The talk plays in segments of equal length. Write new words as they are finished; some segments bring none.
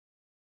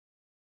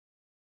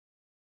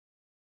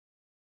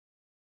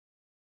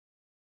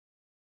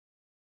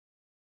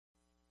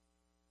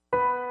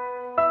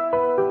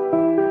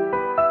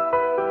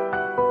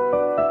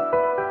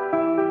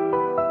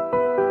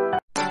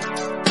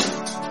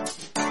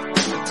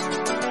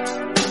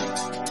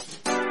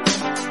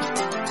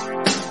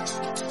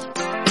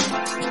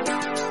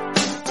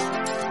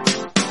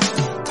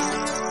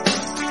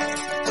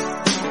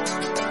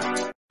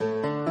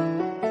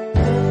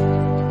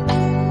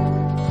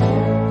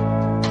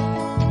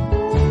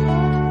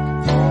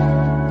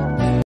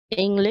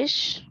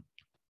English.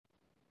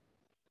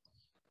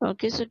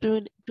 Okay, so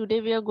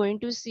today we are going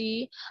to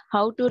see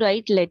how to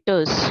write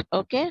letters.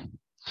 Okay,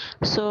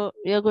 so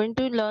we are going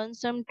to learn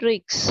some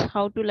tricks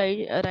how to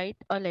write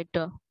a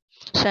letter.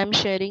 So I'm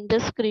sharing the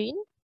screen.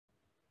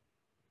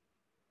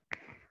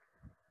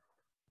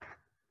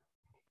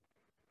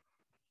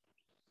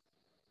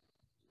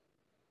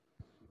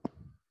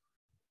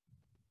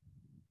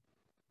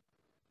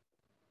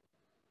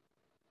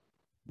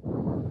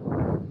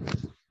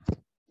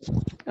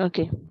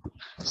 Okay,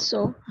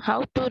 so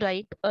how to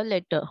write a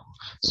letter?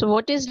 So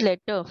what is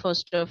letter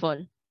first of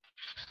all?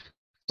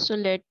 So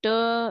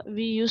letter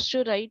we used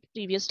to write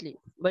previously,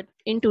 but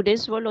in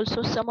today's world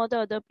also some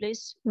other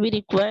place we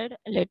require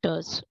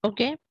letters.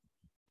 Okay,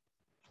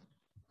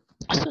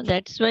 so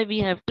that's why we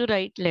have to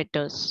write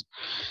letters.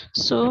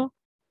 So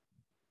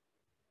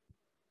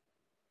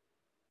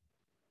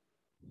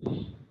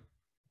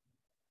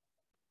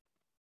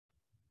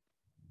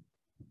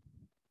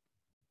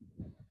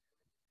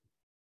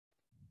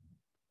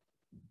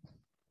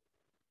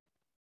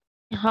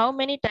how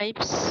many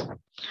types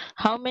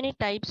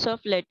of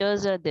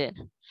letters are there?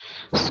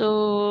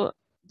 So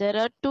there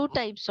are two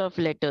types of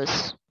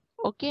letters.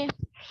 Okay,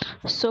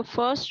 so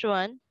first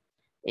one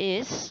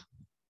is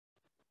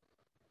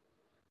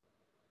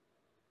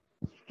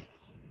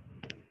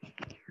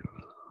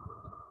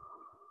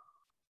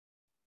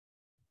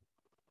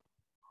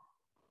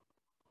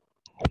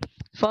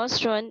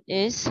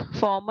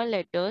formal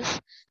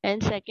letters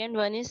and second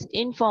one is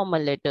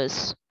informal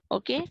letters.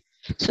 Okay,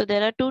 so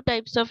there are two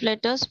types of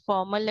letters,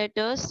 formal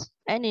letters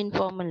and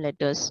informal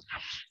letters.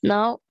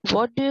 Now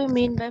what do you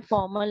mean by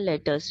formal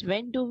letters?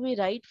 When do we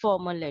write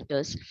formal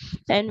letters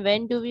and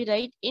when do we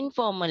write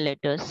informal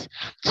letters?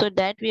 So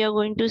that we are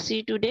going to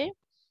see today.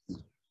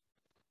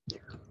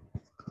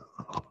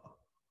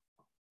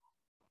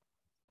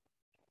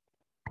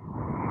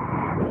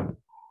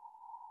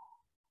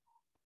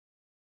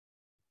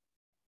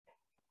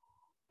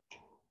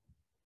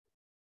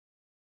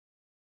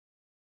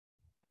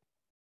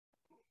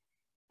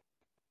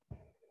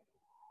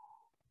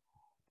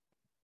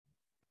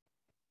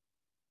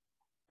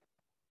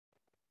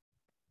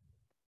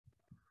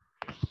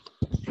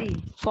 See,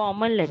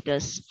 formal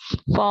letters.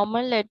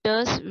 Formal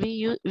letters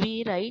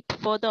we write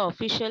for the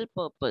official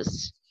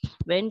purpose.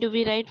 When do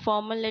we write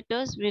formal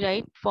letters? We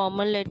write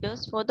formal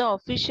letters for the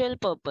official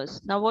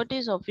purpose. Now, what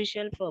is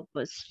official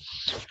purpose?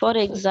 For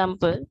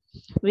example,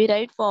 we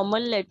write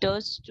formal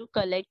letters to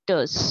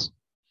collectors.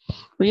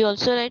 We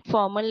also write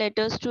formal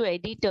letters to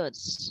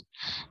editors.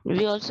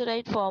 We also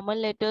write formal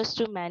letters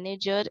to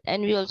manager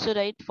and we also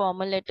write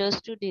formal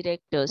letters to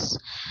directors.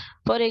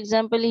 For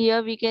example,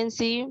 here we can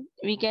see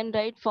we can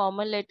write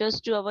formal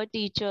letters to our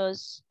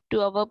teachers,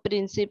 to our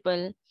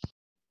principal,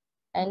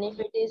 and if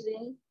it is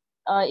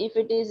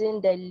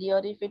in Delhi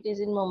or if it is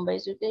in Mumbai,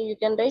 so you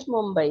can write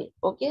Mumbai.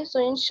 Okay, so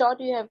in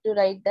short, you have to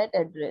write that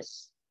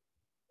address.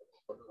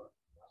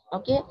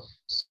 Okay,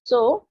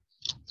 so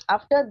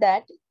after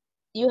that,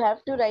 you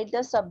have to write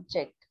the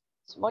subject.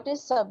 So what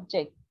is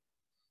subject?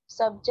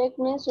 Subject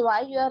means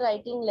why you are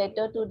writing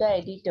letter to the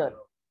editor.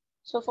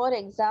 So for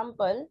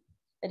example,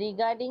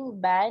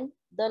 regarding ban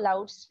the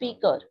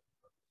loudspeaker.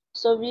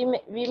 So we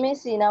may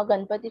see now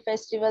Ganpati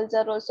festivals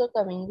are also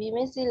coming. We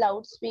may see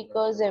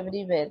loudspeakers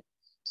everywhere.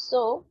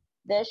 So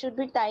there should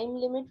be time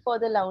limit for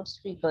the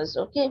loudspeakers.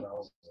 Okay.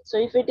 So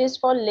if it is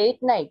for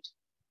late night,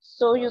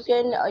 so you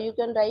can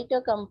write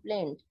a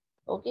complaint.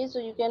 Okay. So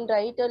you can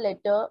write a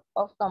letter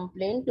of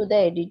complaint to the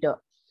editor.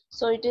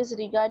 So it is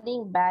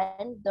regarding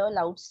ban the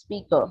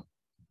loudspeaker.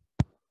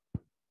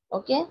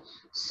 Okay.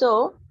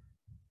 So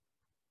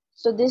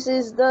this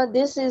is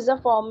the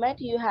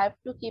format you have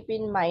to keep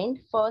in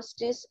mind.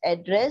 First is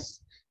address,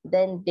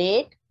 then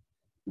date,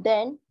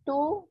 then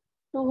to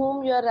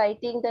whom you are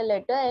writing the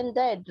letter and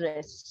the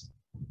address.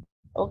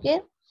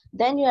 Okay.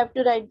 Then you have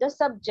to write the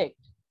subject.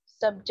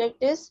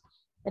 Subject is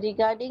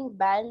regarding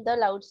ban the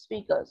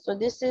loudspeaker. So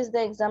this is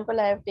the example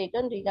I have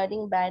taken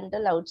regarding ban the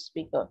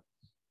loudspeaker.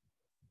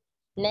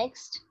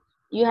 Next,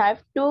 you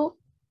have to,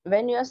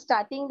 when you are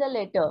starting the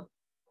letter,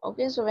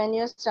 okay, so when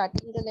you are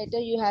starting the letter,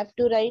 you have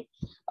to write,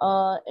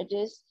 it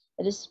is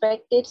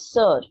respected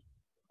sir,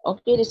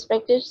 okay,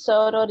 respected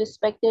sir or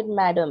respected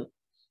madam.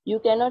 You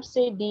cannot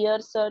say dear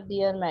sir,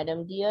 dear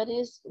madam. Dear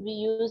is, we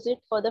use it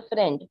for the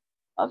friend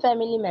or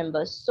family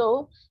members.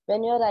 So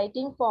when you are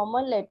writing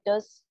formal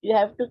letters, you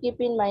have to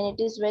keep in mind,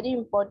 it is very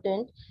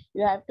important.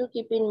 You have to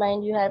keep in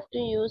mind, you have to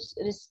use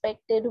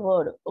respected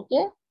word,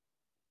 okay?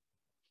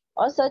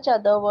 Or such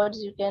other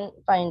words you can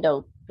find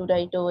out to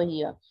write over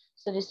here.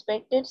 So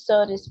respected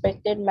sir,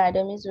 respected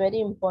madam is very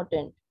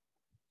important.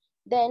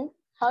 Then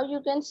how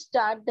you can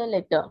start the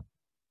letter.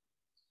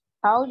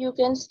 How you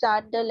can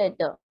start the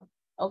letter.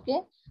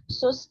 Okay.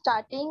 So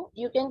starting,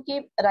 you can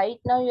keep right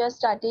now you are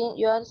starting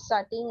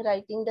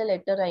writing the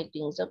letter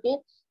writings. Okay.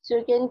 So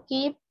you can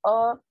keep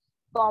a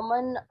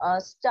common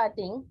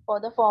starting for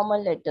the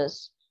formal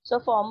letters.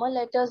 So formal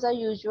letters are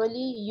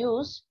usually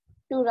used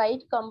to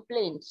write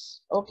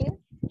complaints. Okay.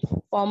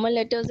 Formal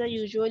letters are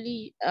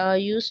usually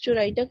used to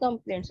write a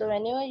complaint. So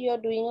whenever you are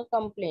doing a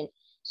complaint,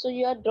 so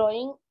you are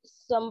drawing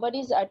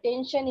somebody's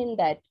attention in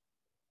that.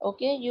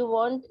 Okay, you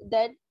want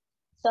that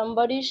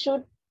somebody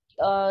should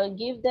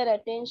give their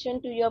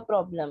attention to your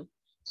problem.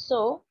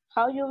 So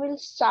how you will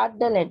start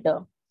the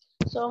letter?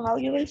 So how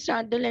you will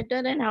start the letter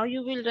and how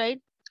you will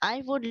write,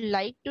 I would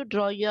like to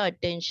draw your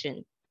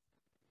attention.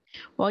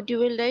 What you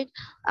will write?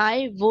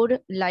 I would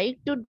like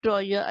to draw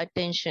your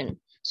attention.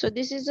 So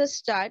this is a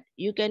start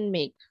you can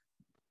make.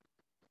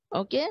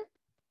 Okay.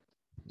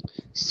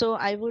 So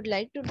I would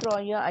like to draw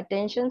your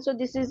attention. So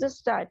this is a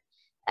start.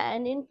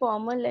 And in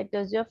formal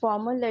letters, your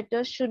formal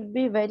letters should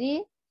be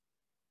very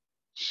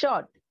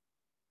short.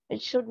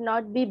 It should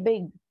not be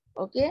big.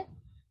 Okay.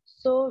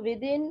 So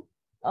within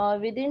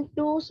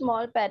two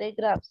small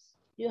paragraphs,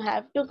 you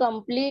have to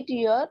complete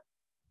your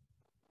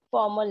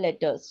formal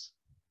letters.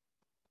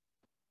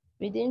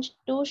 Within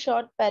two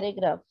short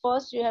paragraphs.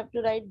 First, you have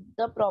to write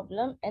the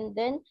problem and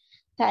then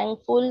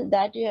thankful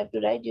that you have to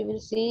write. You will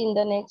see in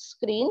the next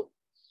screen.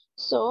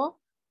 So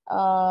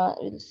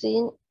we'll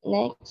see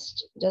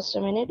next. Just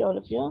a minute, all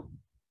of you.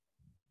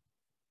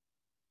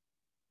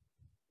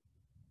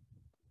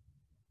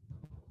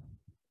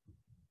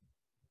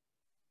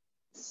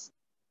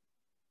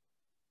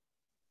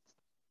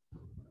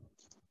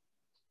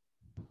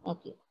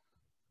 Okay.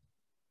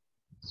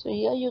 So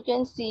here you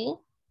can see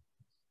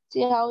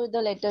how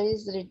the letter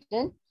is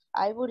written.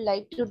 I would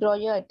like to draw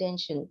your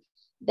attention.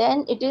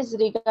 Then it is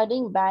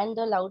regarding ban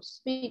the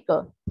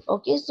loudspeaker.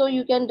 Okay, so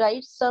you can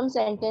write some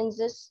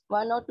sentences,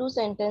 one or two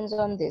sentences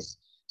on this.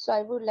 So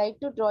I would like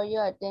to draw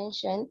your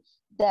attention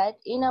that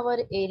in our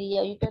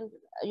area, you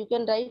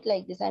can write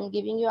like this. I'm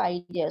giving you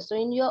ideas. So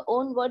in your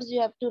own words, you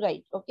have to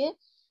write. Okay,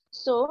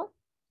 so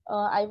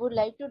I would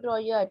like to draw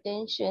your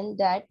attention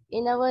that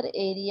in our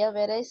area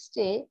where I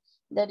stay,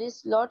 there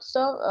is lots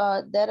of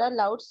there are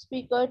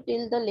loudspeaker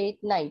till the late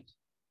night.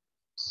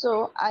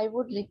 So I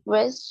would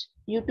request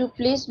you to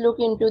please look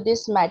into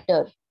this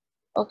matter.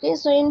 Okay,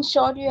 so in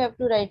short, you have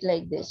to write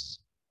like this.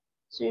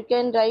 So you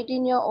can write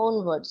in your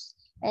own words.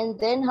 And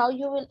then how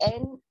you will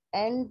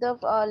end the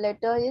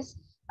letter is,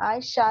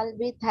 I shall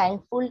be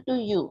thankful to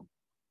you.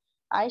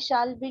 I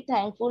shall be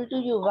thankful to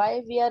you.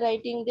 Why we are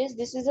writing this?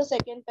 This is the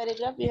second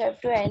paragraph. You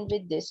have to end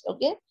with this.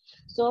 Okay.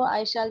 So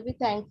I shall be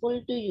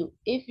thankful to you.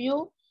 If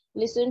you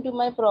listen to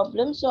my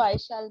problem, so I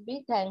shall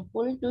be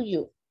thankful to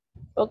you.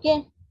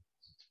 Okay.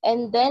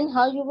 And then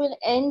how you will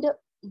end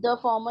the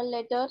formal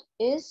letter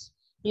is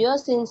your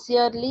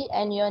sincerely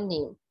and your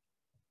name.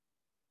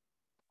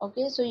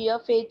 Okay. So your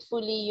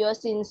faithfully, your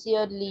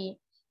sincerely,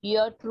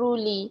 your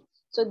truly.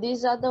 So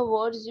these are the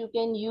words you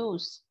can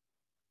use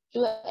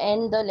to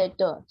end the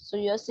letter. So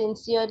you're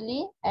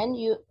sincerely and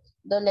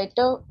the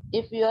letter,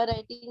 if you are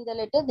writing the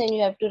letter, then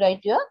you have to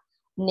write your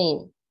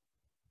name.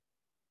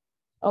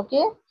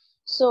 Okay.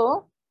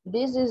 So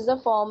this is the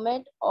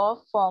format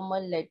of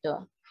formal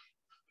letter.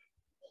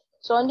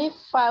 So only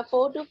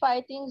 4 to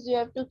 5 things you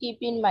have to keep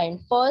in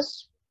mind.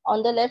 First,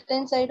 on the left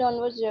hand side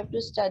onwards, you have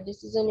to start.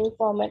 This is a new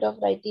format of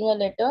writing a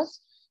letters.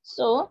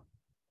 So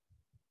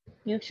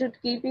you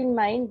should keep in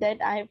mind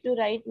that I have to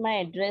write my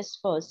address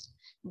first.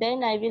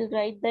 Then I will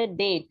write the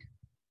date.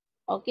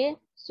 Okay,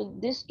 so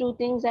these two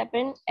things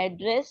happen,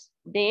 address,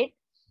 date,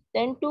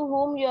 then to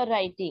whom you are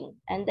writing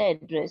and the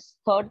address.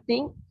 Third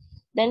thing,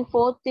 then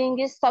fourth thing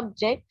is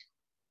subject.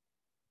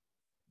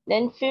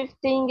 Then fifth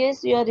thing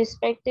is your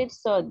respected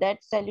sir,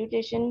 that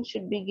salutation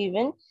should be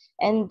given.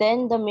 And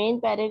then the main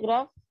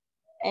paragraph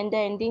and the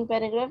ending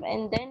paragraph,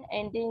 and then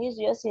ending is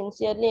your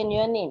sincerely and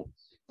your name.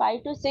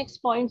 5 to 6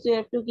 points you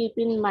have to keep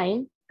in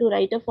mind to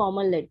write a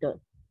formal letter.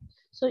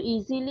 So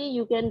easily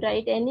you can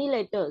write any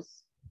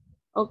letters.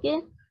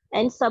 Okay.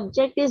 And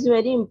subject is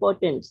very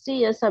important.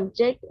 See a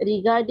subject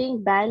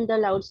regarding ban the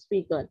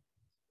loudspeaker.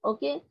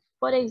 Okay.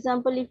 For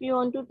example, if you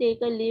want to take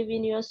a leave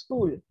in your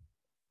school.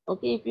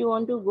 Okay. If you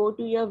want to go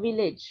to your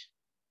village.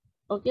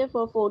 Okay.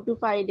 For 4 to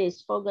 5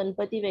 days for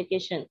Ganpati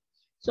vacation.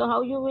 So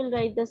how you will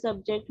write the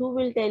subject? Who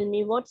will tell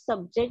me what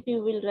subject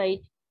you will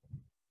write?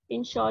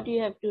 In short,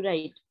 you have to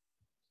write.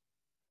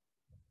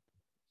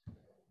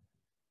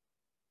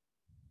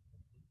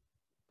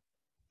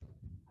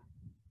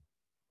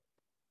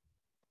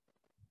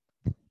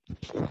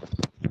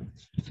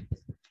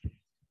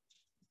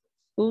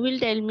 Who will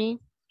tell me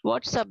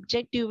what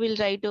subject you will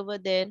write over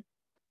there?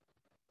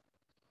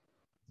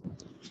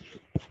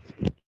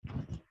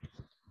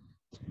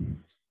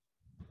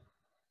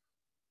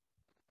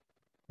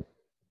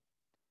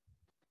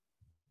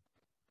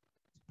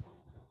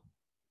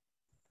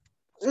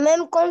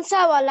 Ma'am कौन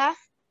सा वाला?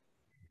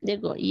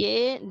 देखो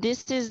ये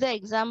this is the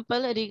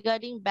example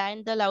regarding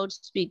ban the loud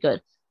speaker.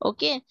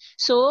 Okay,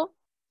 सो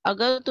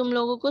अगर तुम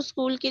लोगों को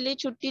school के लिए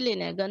छुट्टी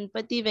लेना है,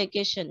 Ganpati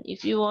vacation,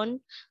 if you want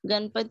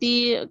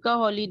Ganpati का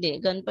holiday,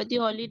 Ganpati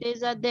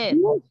holidays are there,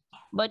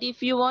 but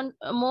if you want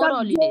more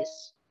holidays,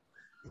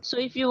 so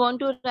if you want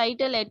to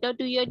write a letter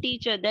to your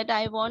teacher that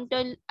I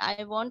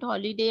want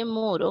holiday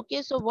more,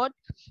 okay, so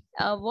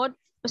what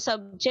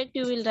subject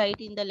you will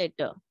write in the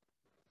letter?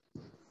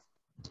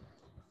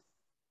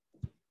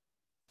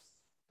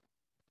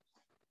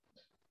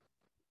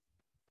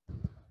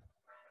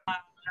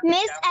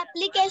 Miss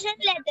application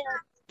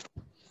letter.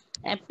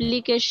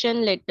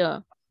 Application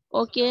letter.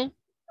 Okay.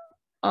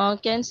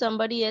 Can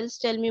somebody else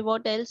tell me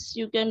what else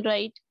you can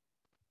write?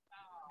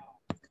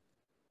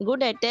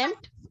 Good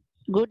attempt.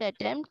 Good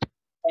attempt.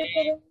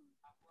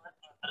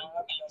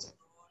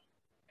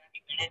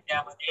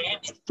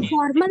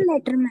 Formal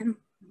letter, ma'am.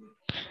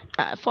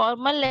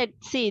 Formal let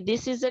see,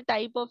 this is a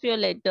type of your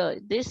letter.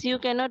 This you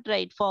cannot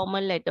write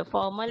formal letter.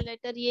 Formal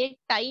letter ये एक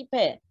type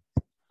है.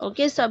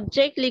 Okay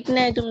subject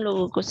लिखना है तुम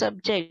लोगों को.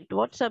 Subject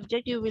what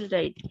subject you will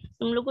write.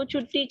 तुम लोग को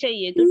छुट्टी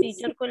चाहिए तो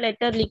टीचर को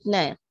लेटर लिखना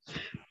है.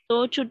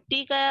 तो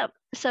छुट्टी का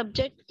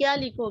सब्जेक्ट क्या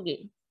लिखोगे.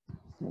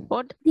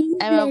 What This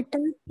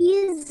letter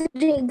is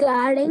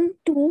regarding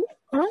to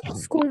a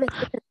school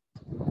vacation.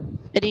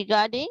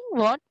 Regarding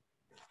what.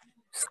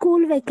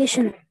 School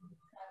vacation.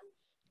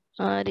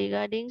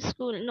 Regarding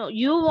school, no,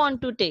 you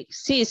want to take,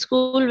 see,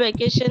 school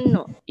vacation,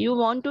 no, you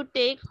want to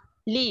take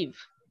leave.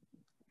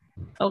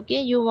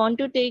 Okay, you want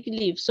to take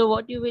leave, so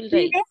what you will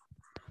write.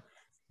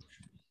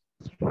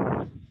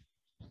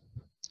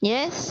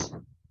 Yes.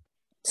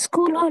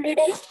 School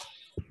holiday.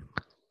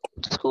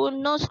 School,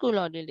 no school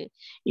holiday.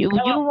 You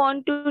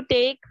want to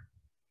take,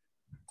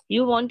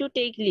 you want to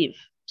take leave,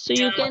 so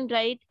you can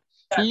write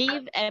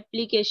leave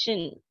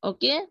application.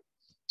 Okay,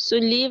 so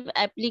leave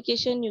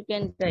application you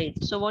can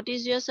write. So what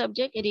is your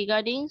subject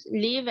regarding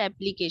leave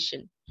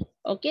application.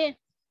 Okay,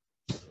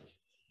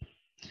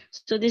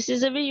 so this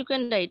is a way you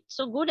can write.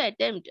 So good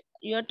attempt,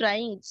 you are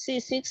trying. See,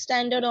 6th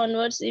standard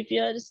onwards, if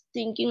you are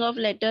thinking of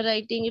letter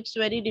writing, it's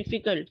very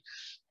difficult,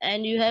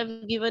 and you have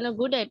given a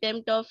good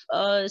attempt of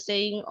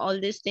saying all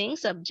these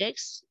things,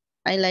 subjects.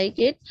 I like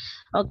it.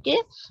 Okay,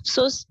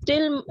 so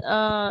still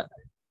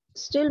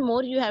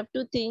more you have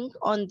to think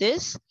on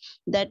this.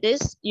 That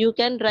is, you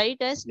can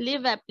write as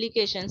leave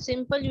application.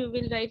 Simple, you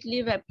will write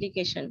leave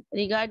application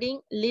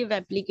regarding leave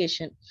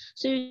application.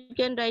 So you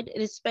can write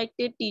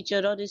respected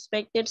teacher or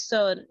respected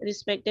sir,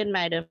 respected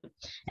madam,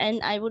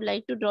 and I would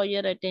like to draw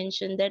your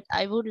attention that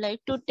I would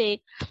like to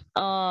take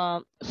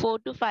 4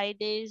 to 5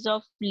 days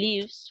of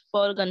leaves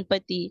for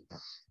Ganpati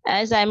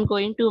as I'm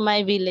going to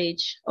my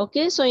village.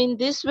 Okay, so in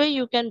this way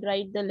you can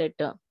write the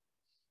letter.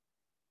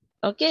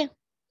 Okay,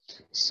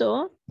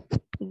 so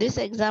this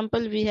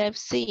example we have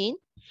seen.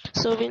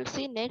 So we'll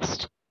see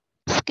next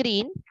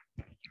screen.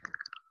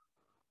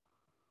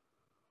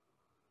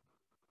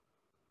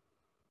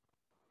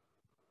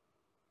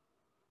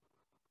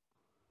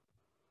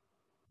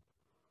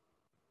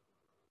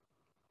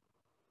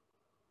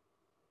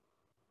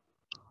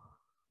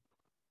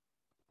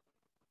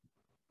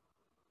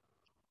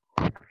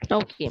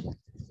 Okay,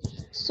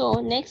 so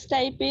next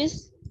type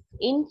is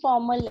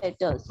informal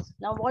letters.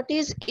 Now what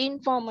is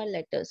informal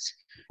letters?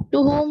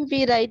 To whom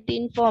we write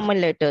informal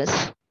letters?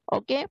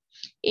 Okay,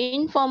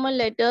 informal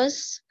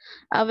letters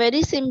are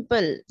very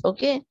simple.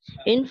 Okay,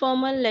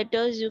 informal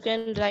letters you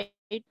can write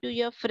to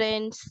your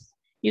friends,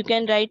 you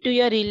can write to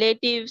your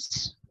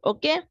relatives.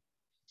 Okay,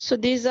 so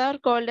these are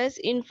called as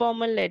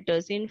informal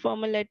letters.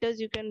 Informal letters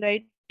you can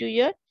write to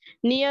your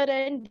near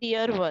and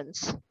dear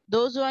ones,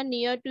 those who are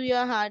near to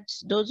your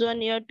hearts, those who are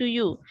near to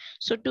you.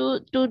 So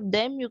to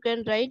them you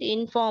can write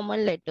informal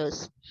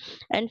letters.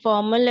 And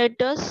formal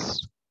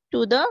letters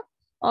to the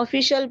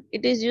official,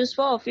 it is used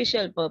for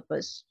official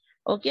purpose.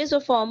 Okay, so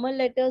formal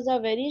letters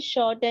are very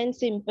short and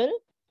simple,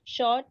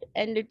 short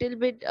and little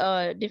bit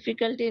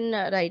difficult in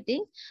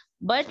writing,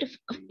 but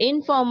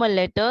informal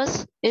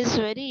letters is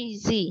very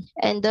easy,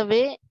 and the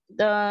way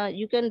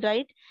you can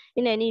write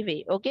in any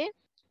way. Okay,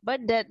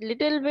 but that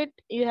little bit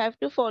you have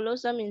to follow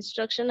some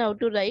instruction how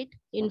to write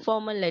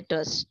informal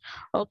letters.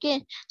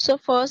 Okay, so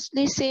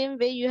firstly, same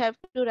way you have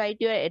to write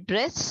your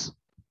address.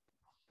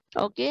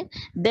 Okay,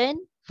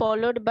 then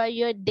followed by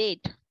your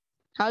date.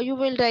 How you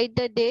will write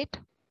the date?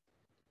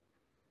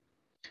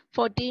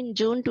 14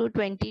 June to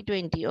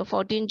 2020 or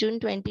 14 June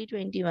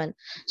 2021.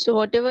 So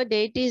whatever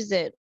date is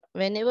there,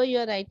 whenever you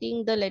are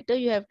writing the letter,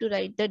 you have to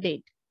write the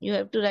date. You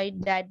have to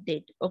write that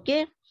date.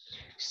 Okay.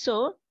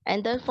 So,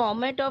 and the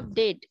format of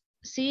date,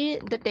 see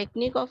the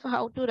technique of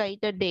how to write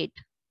a date.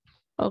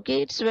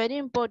 Okay, it's very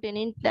important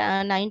in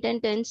 9th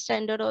and 10th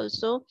standard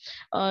also.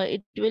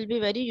 It will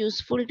be very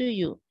useful to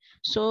you.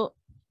 So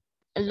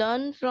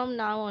learn from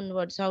now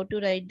onwards how to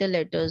write the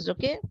letters.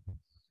 Okay.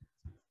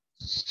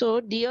 So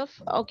dear,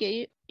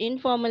 okay,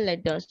 informal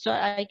letter. So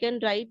I can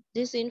write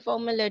this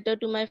informal letter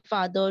to my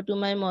father, to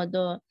my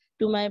mother,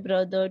 to my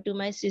brother, to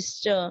my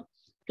sister,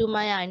 to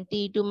my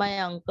auntie, to my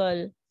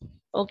uncle,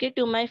 okay,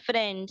 to my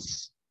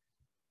friends.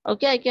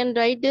 Okay, I can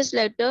write this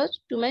letter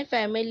to my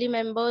family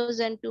members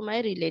and to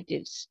my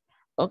relatives.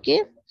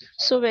 Okay,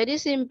 so very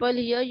simple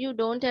here. You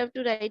don't have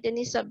to write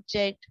any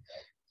subject,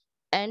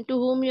 and to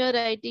whom you are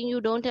writing,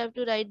 you don't have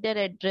to write their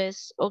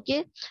address.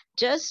 Okay,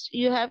 just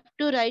you have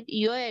to write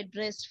your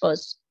address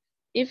first.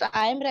 If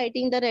I am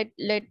writing the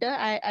letter,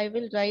 I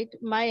will write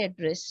my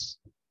address.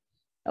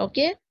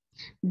 Okay,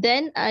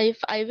 then if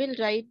I will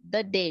write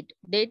the date.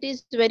 Date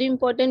is very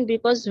important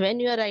because when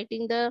you are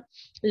writing the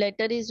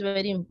letter is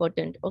very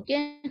important.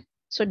 Okay,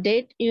 so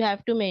date you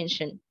have to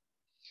mention.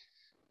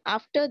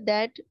 After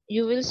that,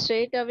 you will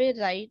straight away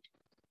write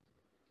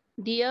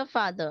dear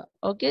father.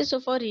 Okay, so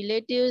for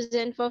relatives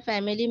and for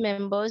family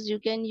members, you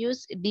can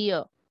use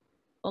dear.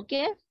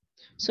 Okay,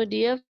 so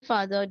dear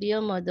father,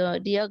 dear mother,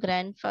 dear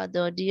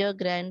grandfather, dear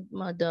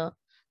grandmother.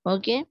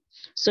 Okay,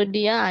 so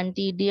dear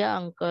auntie, dear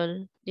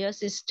uncle, dear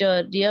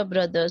sister, dear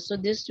brother. So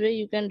this way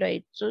you can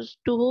write. So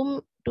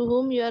to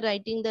whom you are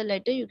writing the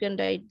letter, you can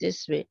write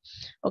this way.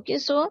 Okay,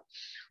 so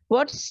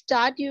what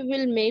start you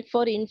will make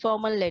for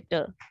informal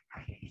letter?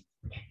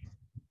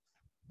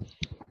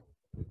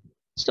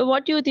 So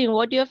what do you think?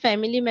 What your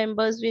family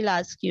members will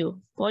ask you?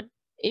 What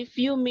if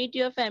you meet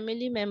your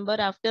family member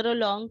after a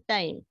long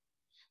time?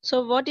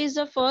 So what is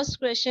the first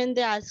question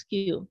they ask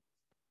you?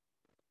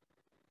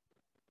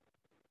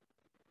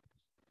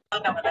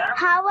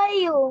 How are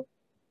you?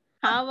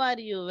 How are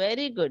you?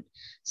 Very good.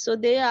 So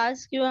they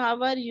ask you,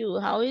 how are you?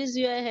 How is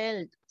your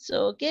health?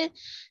 So okay.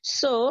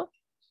 So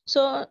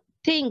so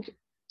think.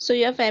 So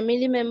your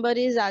family member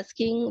is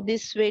asking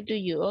this way to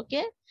you.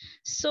 Okay.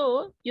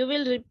 So you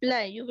will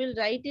reply. You will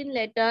write in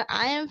letter,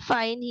 I am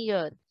fine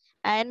here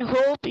and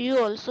hope you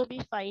also be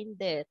fine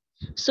there.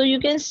 So you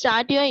can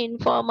start your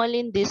informal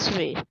in this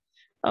way.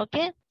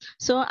 Okay.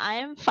 So I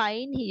am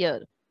fine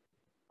here.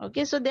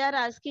 Okay, so they are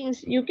asking,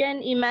 you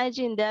can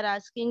imagine they are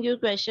asking you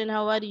question,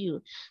 how are you?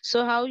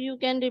 So how you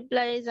can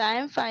reply is, I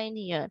am fine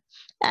here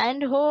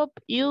and hope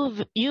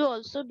you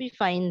also be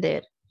fine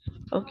there.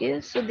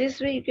 Okay, so this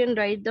way you can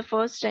write the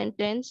first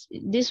sentence.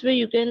 This way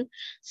you can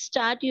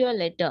start your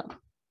letter.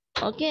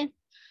 Okay,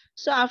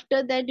 so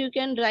after that you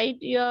can write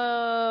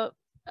your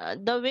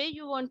the way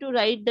you want to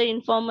write the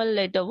informal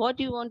letter, what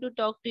you want to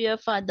talk to your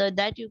father,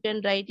 that you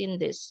can write in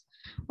this.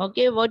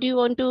 Okay, what you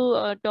want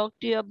to talk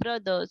to your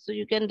brother, so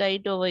you can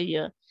write over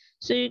here.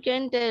 So you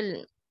can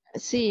tell,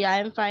 see, I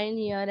am fine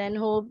here and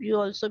hope you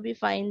also be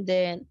fine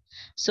there.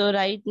 So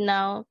right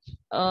now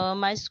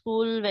my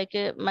school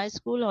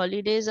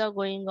holidays are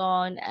going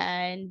on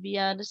and we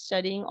are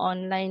studying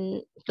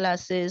online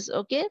classes.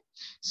 Okay,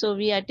 so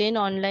we attend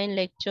online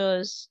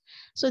lectures.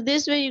 So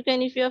this way you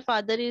can, if your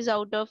father is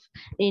out of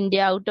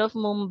India, out of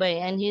Mumbai,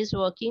 and he is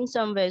working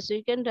somewhere, so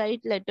you can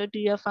write letter to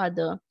your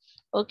father.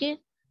 Okay.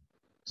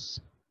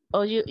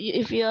 Or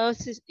if you are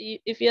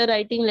if you are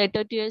writing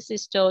letter to your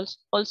sister,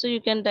 also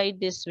you can write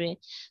this way.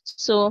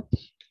 So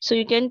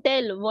you can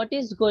tell what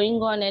is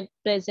going on at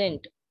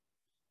present.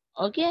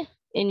 Okay,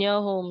 in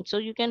your home. So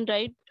you can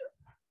write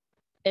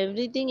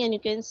everything and you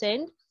can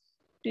send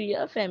to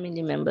your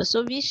family members.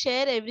 So we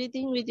share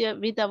everything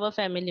with our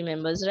family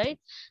members, right?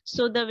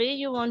 So the way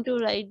you want to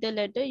write the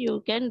letter,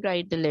 you can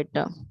write the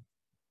letter.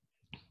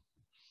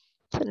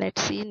 So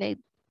let's see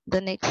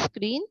the next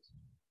screen.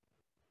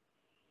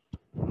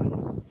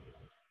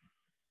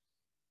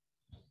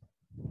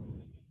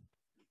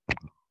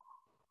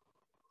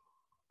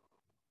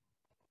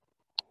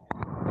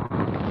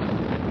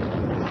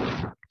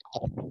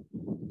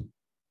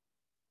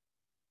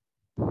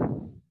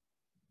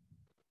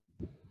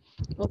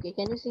 Okay,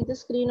 can you see the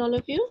screen, all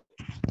of you?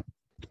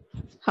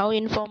 How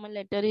informal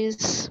letter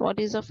is, what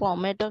is the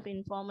format of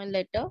informal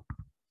letter?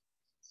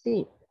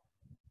 See,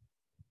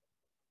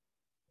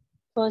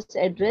 first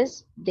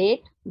address,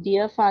 date,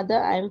 dear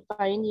father, I am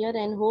fine here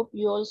and hope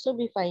you also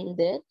be fine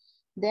there.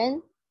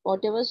 Then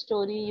whatever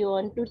story you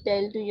want to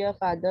tell to your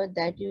father,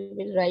 that you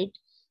will write.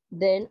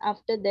 Then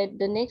after that,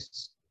 the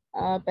next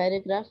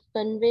paragraph,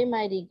 convey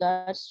my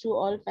regards to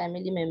all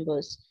family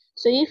members.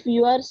 So if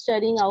you are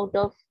studying out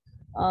of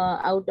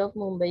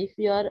Mumbai, if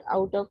you are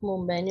out of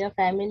Mumbai and your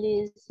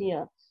family is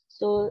here,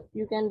 so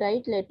you can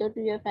write letter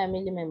to your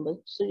family members.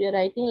 So you're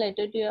writing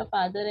letter to your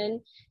father and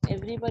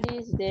everybody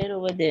is there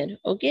over there.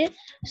 Okay,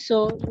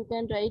 so you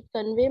can write,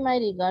 convey my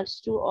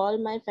regards to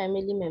all my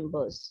family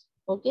members.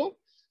 Okay,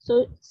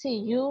 so see,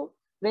 you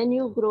when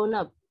you grown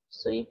up,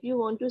 so if you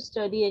want to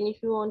study and if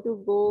you want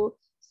to go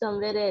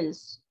somewhere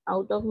else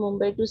out of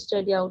Mumbai to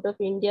study, out of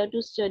India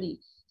to study,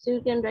 so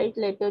you can write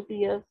letter to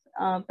your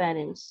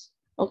parents.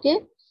 Okay,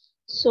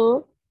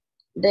 so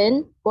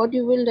then what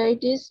you will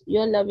write is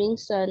your loving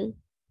son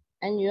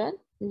and your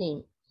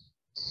name.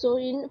 So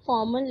in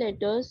formal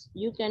letters,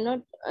 you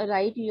cannot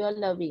write your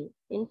loving.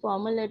 In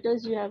formal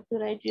letters, you have to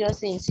write your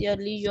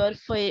sincerely, your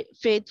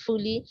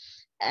faithfully,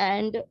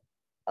 and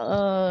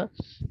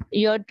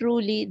your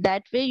truly.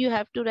 That way, you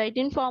have to write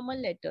in formal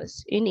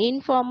letters. In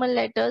informal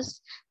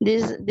letters,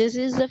 this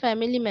is the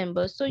family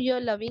member. So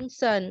your loving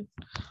son.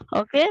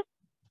 Okay.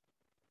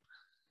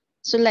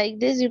 So like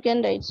this, you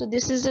can write. So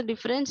this is the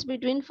difference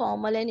between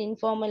formal and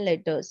informal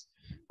letters.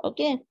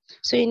 Okay.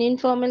 So in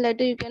informal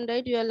letter, you can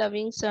write your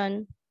loving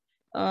son.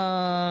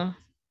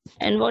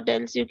 And what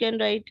else you can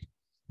write?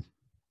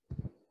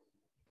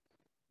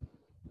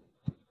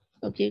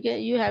 Okay,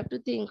 you have to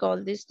think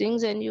all these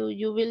things and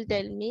you will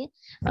tell me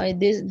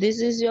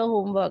this is your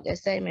homework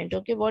assignment.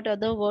 Okay, what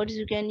other words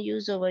you can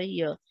use over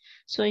here?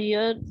 So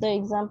here the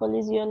example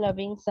is your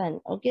loving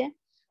son. Okay,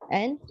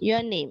 and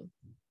your name.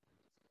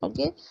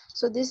 Okay,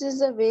 so this is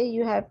the way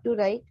you have to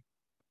write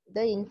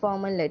the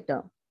informal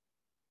letter.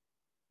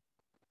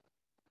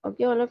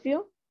 Okay, all of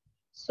you.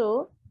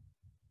 So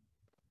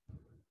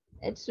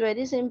It's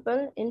very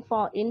simple. In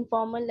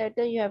informal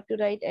letter, you have to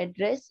write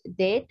address,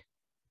 date,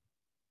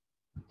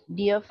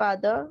 dear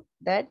father,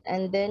 that,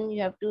 and then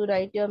you have to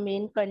write your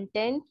main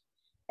content,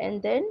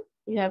 and then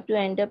you have to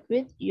end up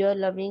with your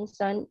loving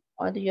son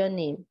or your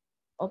name.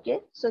 Okay,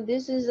 so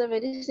this is a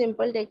very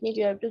simple technique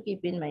you have to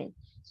keep in mind.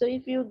 So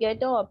if you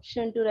get an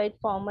option to write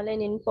formal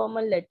and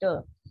informal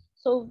letter,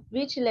 so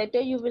which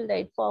letter you will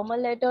write, formal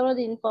letter or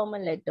the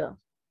informal letter?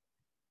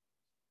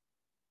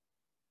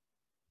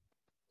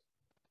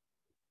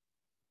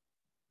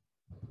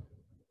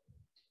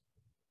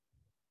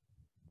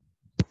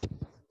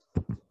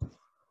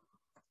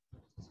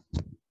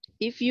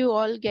 If you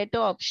all get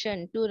an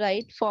option to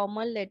write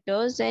formal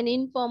letters and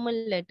informal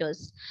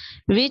letters,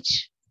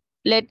 which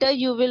letter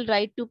you will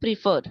write to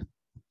prefer?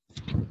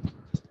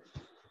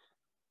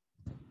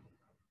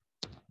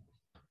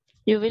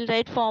 You will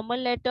write formal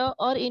letter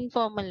or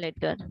informal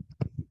letter?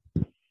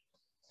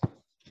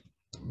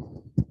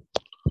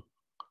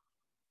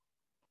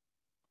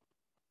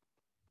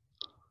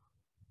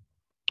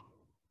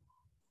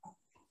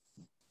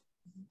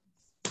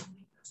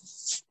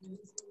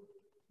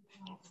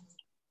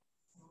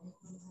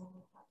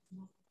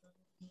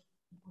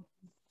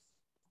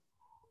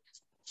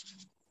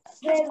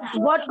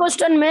 What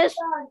question, miss?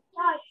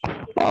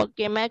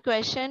 Okay, my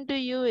question to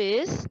you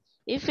is,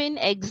 if in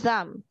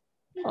exam,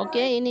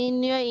 okay,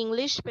 in your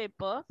English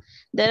paper,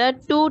 there are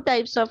two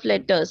types of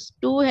letters,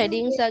 two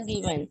headings are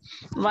given.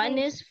 One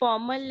is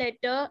formal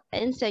letter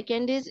and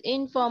second is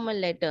informal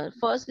letter.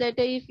 First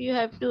letter, if you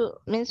have to,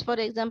 means for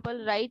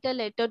example, write a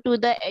letter to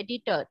the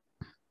editor,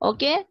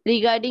 okay,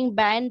 regarding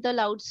ban the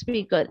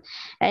loudspeaker.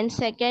 And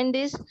second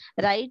is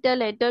write a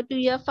letter to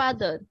your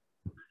father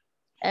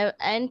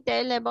and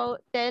tell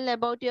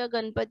about your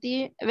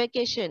Ganpati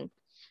vacation.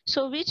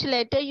 So which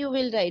letter you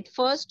will write?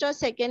 First or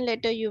second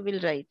letter you will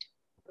write?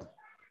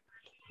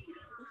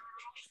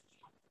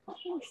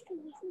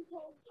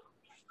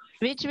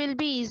 Which will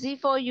be easy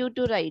for you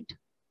to write?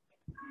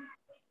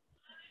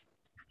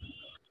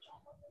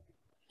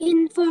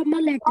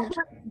 Informal letter.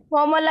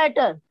 Formal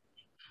letter.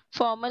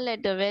 Formal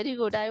letter, very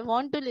good. I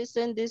want to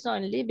listen this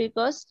only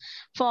because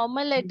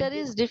formal letter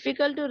is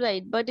difficult to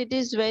write, but it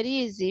is very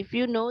easy. If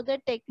you know the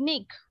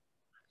technique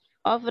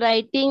of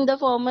writing the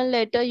formal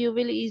letter, you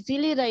will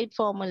easily write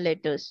formal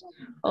letters.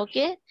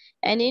 Okay,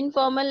 and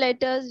informal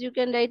letters you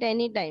can write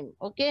anytime.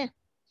 Okay,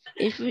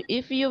 if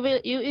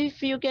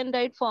you can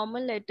write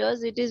formal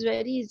letters, it is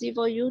very easy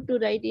for you to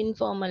write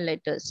informal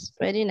letters.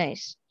 Very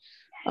nice.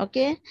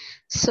 Okay,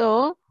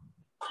 so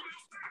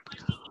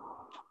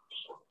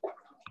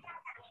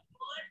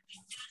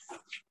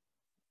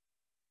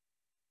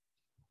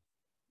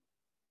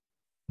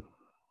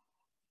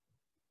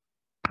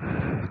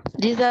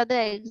these are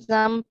the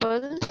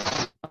examples.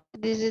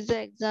 This is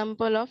the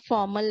example of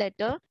formal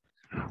letter.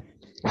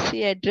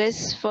 See,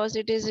 address, first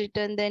it is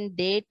written, then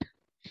date,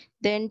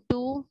 then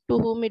to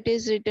whom it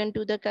is written,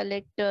 to the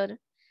collector,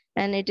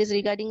 and it is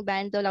regarding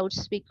ban the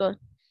loudspeaker.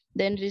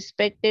 Then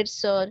respected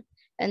sir,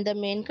 and the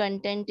main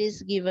content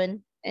is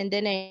given, and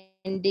then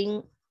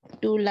ending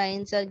two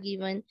lines are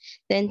given.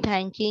 Then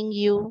thanking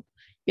you,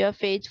 your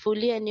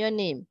faithfully, and your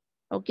name.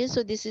 Okay,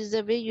 so this is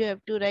the way you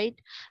have to write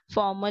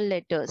formal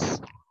letters.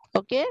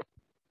 Okay,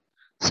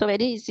 so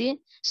very easy.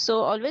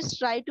 So always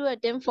try to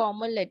attempt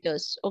formal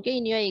letters, okay,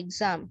 in your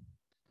exam.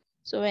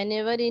 So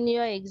whenever in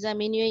your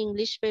exam, in your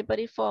English paper,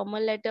 if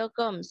formal letter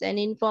comes and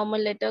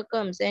informal letter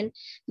comes, and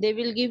they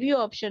will give you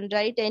option,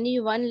 write any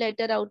one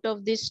letter out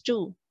of these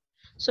two.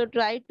 So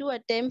try to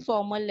attempt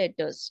formal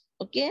letters.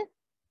 Okay.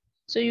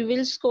 So you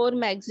will score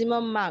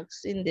maximum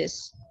marks in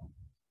this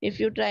if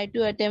you try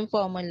to attempt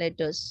formal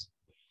letters.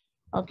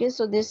 Okay.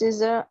 So this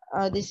is an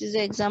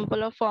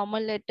example of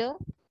formal letter.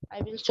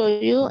 I will show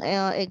you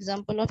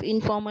example of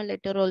informal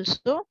letter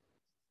also.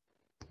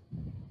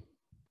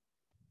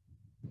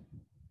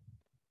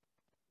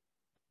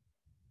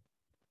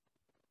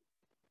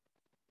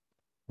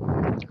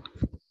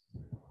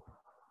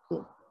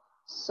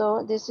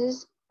 So this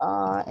is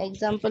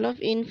example of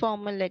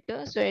informal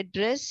letter. So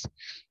address,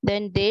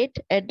 then date,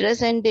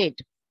 address and date.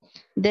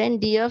 Then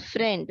dear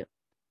friend.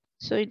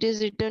 So it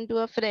is written to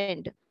a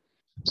friend.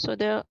 So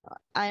the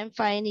I am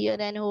fine here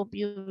and hope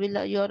you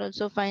are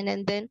also fine.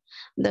 And then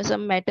the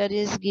some matter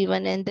is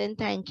given, and then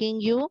thanking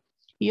you,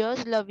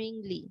 yours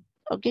lovingly.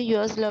 Okay,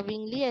 yours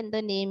lovingly, and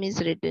the name is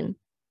written.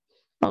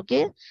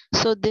 Okay,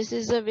 so this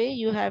is the way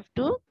you have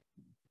to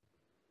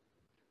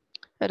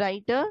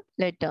write a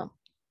letter.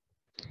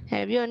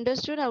 Have you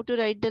understood how to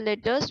write the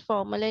letters,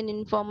 formal and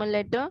informal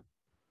letter?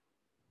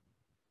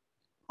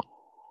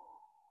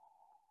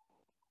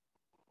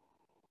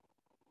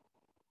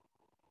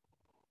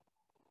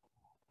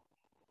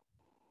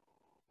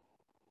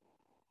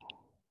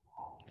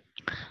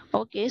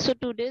 Okay, so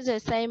today's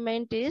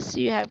assignment is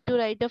you have to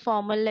write a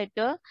formal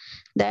letter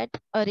that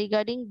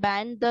regarding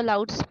ban the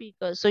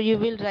loudspeaker. So you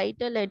will write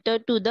a letter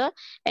to the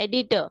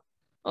editor.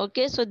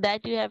 Okay, so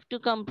that you have to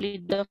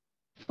complete the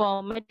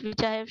format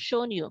which I have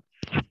shown you.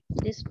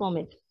 This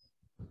format.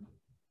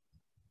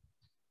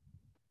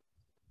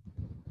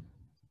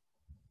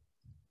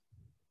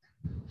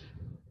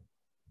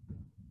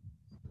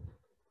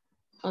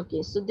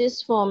 Okay, so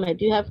this format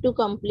you have to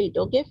complete.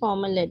 Okay,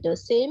 formal letter,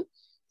 same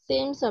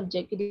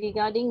subject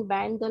regarding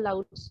ban the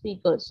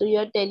loudspeaker. So you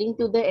are telling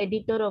to the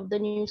editor of the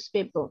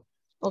newspaper.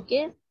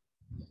 Okay,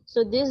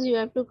 so this you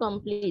have to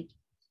complete.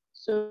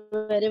 So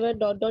wherever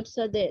dots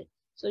are there,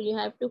 so you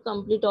have to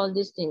complete all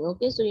these things.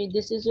 Okay, so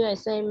this is your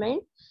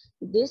assignment.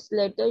 This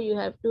letter you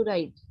have to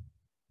write.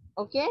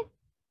 Okay,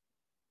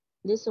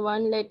 this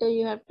one letter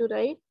you have to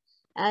write,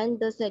 and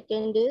the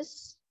second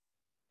is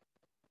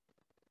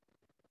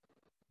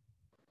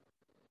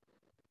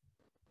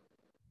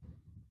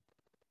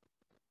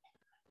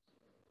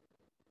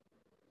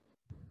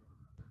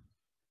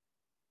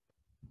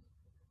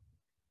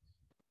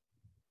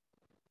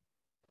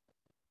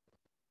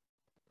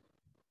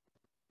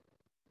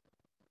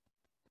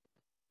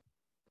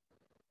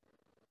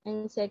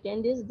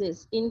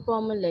this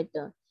informal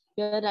letter.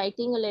 You are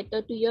writing a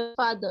letter to your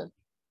father.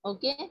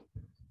 Okay.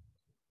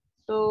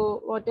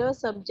 So whatever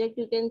subject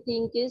you can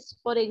think is,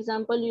 for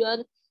example, you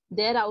are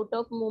there out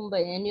of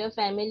Mumbai and your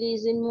family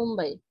is in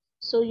Mumbai.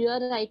 So you are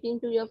writing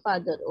to your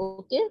father.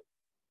 Okay.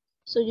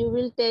 So you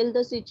will tell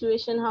the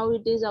situation how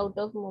it is out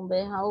of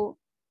Mumbai, how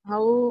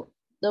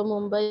the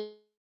Mumbai is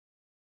there, how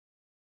the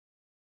situation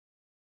is there,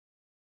 and how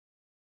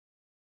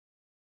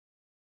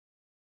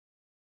you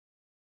are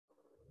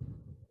facing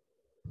the situation.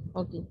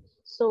 Okay.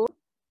 So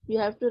you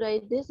have to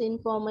write this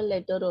informal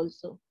letter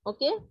also.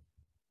 Okay.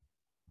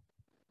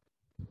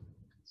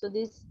 So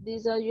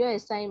these are your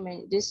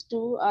assignment. These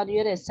two are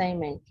your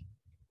assignment.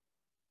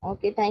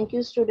 Okay. Thank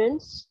you,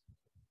 students.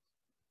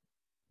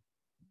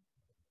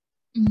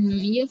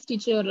 Yes,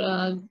 teacher.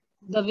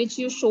 The which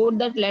you showed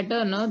that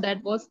letter, no,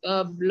 that was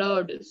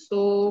blurred.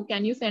 So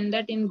can you send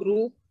that in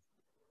group?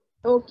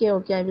 Okay.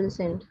 Okay. I will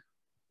send.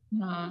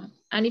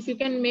 And if you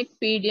can make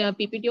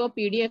PPT or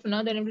PDF,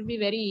 no, then it will be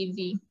very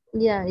easy.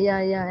 Yeah.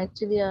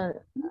 Actually, I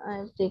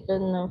have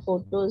taken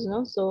photos,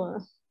 no. So.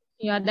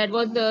 Yeah, that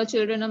was the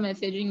children are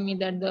messaging me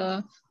that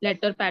the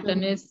letter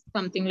pattern Mhm. is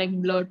something like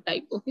blurred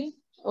type. Okay.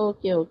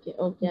 Okay. I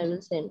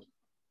will send.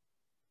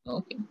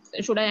 Okay.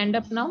 So should I end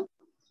up now?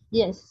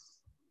 Yes.